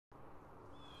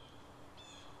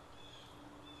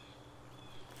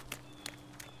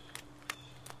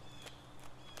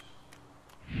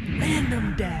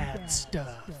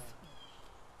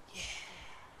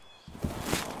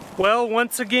Well,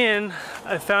 once again,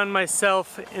 I found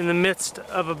myself in the midst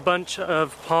of a bunch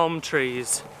of palm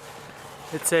trees.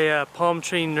 It's a palm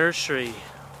tree nursery.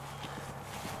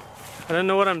 I don't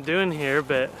know what I'm doing here,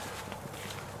 but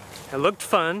it looked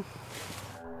fun.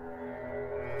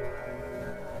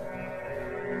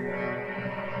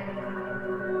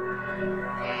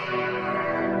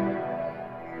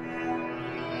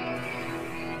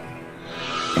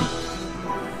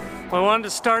 I wanted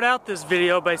to start out this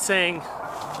video by saying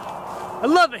I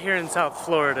love it here in South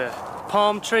Florida.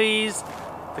 Palm trees,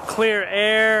 the clear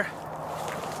air,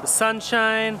 the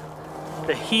sunshine,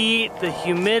 the heat, the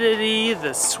humidity,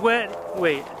 the sweat.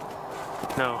 Wait,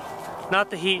 no, not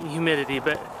the heat and humidity,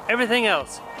 but everything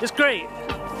else. It's great.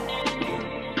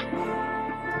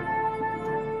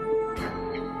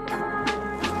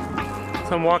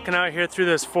 So I'm walking out here through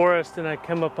this forest and I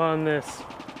come upon this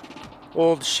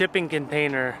old shipping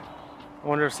container. I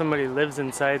wonder if somebody lives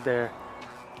inside there.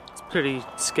 It's pretty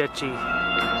sketchy.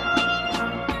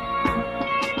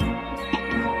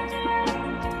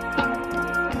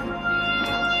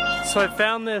 So I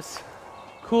found this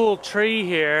cool tree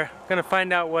here. I'm gonna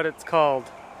find out what it's called.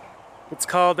 It's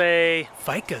called a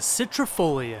Ficus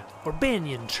citrifolia, or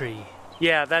banyan tree.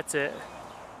 Yeah, that's it.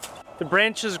 The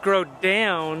branches grow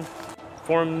down,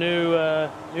 form new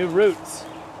roots.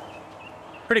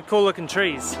 Pretty cool looking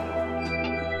trees.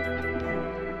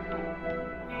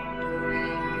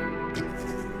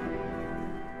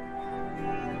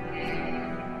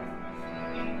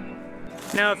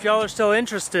 Now, if y'all are still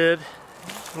interested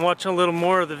in watching a little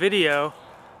more of the video,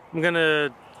 I'm gonna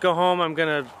go home, I'm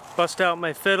gonna bust out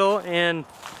my fiddle and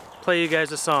play you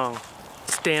guys a song.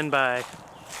 Stand by.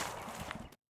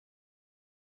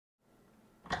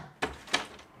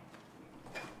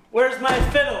 Where's my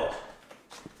fiddle?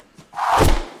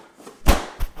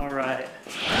 All right.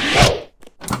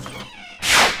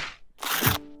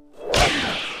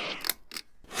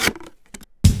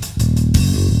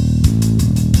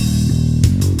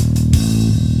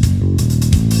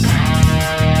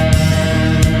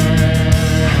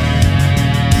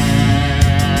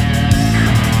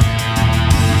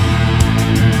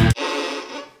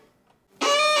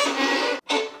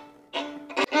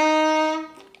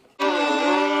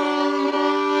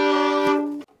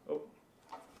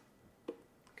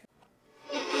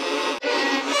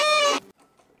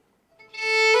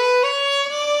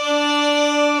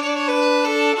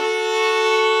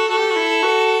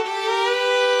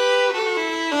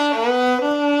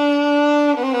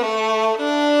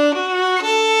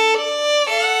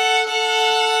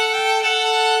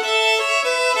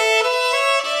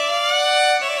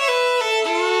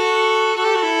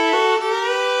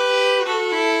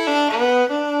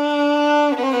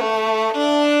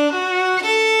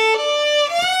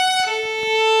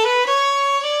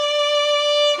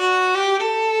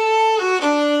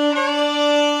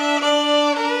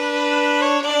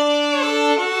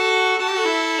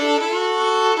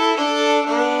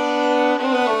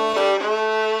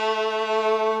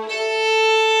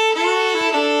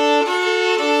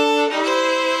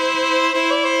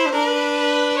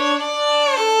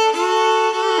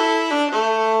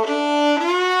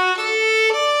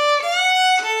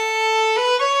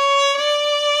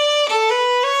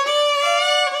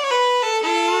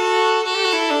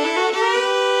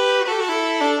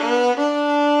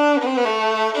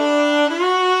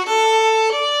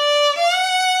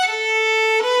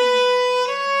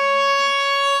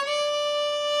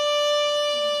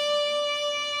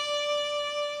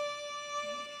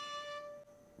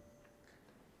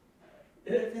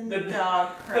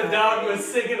 The dog was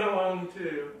singing along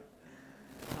too.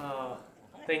 Oh,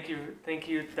 thank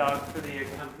you, dog, for the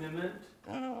accompaniment.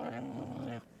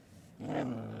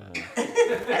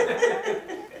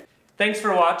 Thanks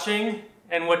for watching.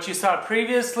 And what you saw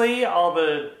previously, all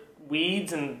the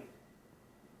weeds and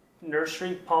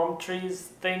nursery palm trees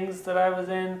things that I was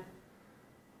in.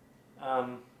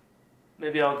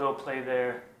 Maybe I'll go play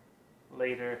there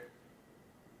later.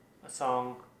 A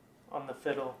song on the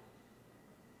fiddle.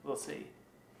 We'll see.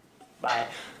 Bye.